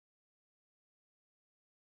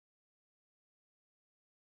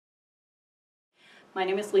My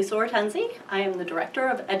name is Lisa Ortenzi. I am the Director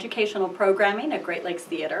of Educational Programming at Great Lakes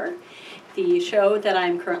Theater. The show that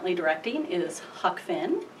I'm currently directing is HUCK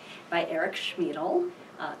FINN by Eric Schmiedel.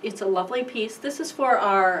 It's a lovely piece. This is for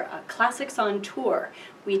our Classics on Tour.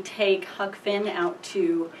 We take HUCK FINN out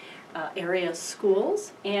to area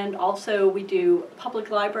schools, and also we do public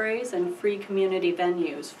libraries and free community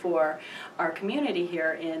venues for our community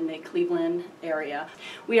here in the Cleveland area.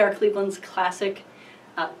 We are Cleveland's classic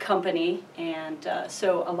company, and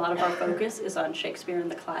so a lot of our focus is on Shakespeare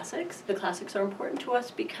and the classics. The classics are important to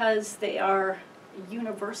us because they are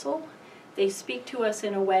universal. They speak to us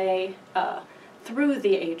in a way through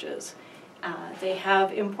the ages. They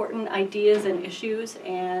have important ideas and issues,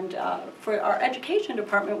 and for our education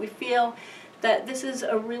department we feel that this is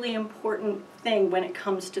a really important thing when it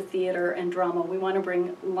comes to theater and drama. We want to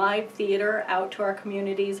bring live theater out to our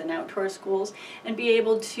communities and out to our schools and be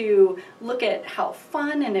able to look at how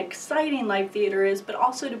fun and exciting live theater is, but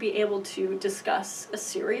also to be able to discuss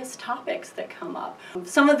serious topics that come up.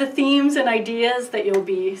 Some of the themes and ideas that you'll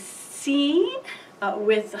be seeing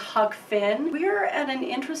with HUCK FINN. We're at an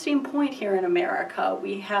interesting point here in America.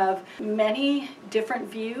 We have many different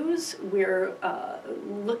views. We're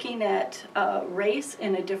looking at race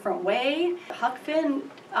in a different way. HUCK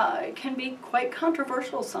FINN can be quite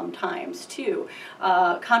controversial sometimes too.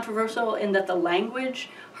 Controversial in that the language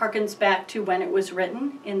harkens back to when it was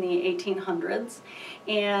written in the 1800s,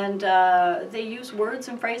 and they use words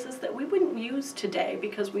and phrases that we wouldn't use today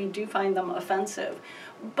because we do find them offensive.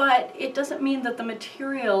 But it doesn't mean that the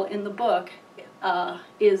material in the book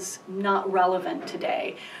is not relevant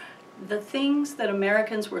today. The things that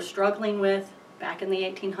Americans were struggling with back in the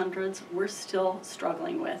 1800s, we're still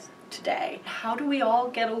struggling with today. How do we all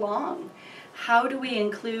get along? How do we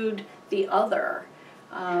include the other?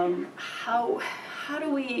 How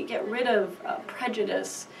do we get rid of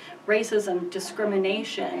prejudice, racism,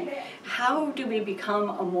 discrimination? How do we become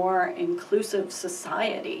a more inclusive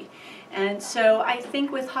society? And so I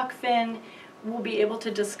think with HUCK FINN we'll be able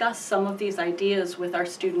to discuss some of these ideas with our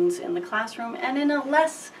students in the classroom and in a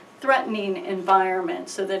less threatening environment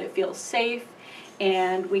so that it feels safe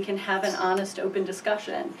and we can have an honest, open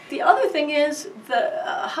discussion. The other thing is the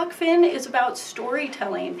HUCK FINN is about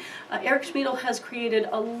storytelling. Eric Schmiedel has created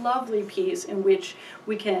a lovely piece in which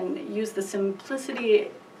we can use the simplicity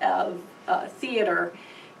of theater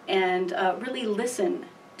and really listen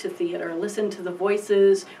to theater, listen to the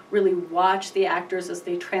voices, really watch the actors as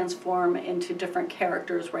they transform into different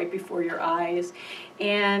characters right before your eyes.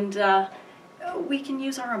 And we can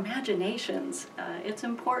use our imaginations. It's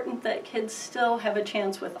important that kids still have a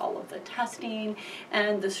chance with all of the testing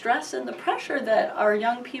and the stress and the pressure that our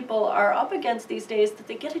young people are up against these days, that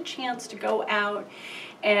they get a chance to go out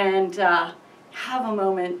and have a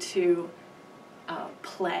moment to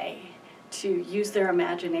play, to use their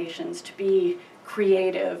imaginations, to be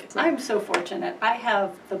creative. I'm so fortunate. I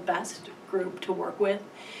have the best group to work with.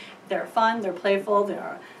 They're fun, they're playful,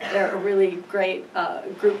 they're a really great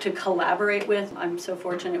group to collaborate with. I'm so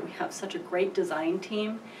fortunate we have such a great design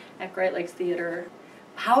team at Great Lakes Theater.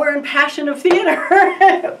 Power and passion of theater!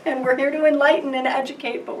 And we're here to enlighten and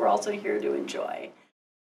educate, but we're also here to enjoy.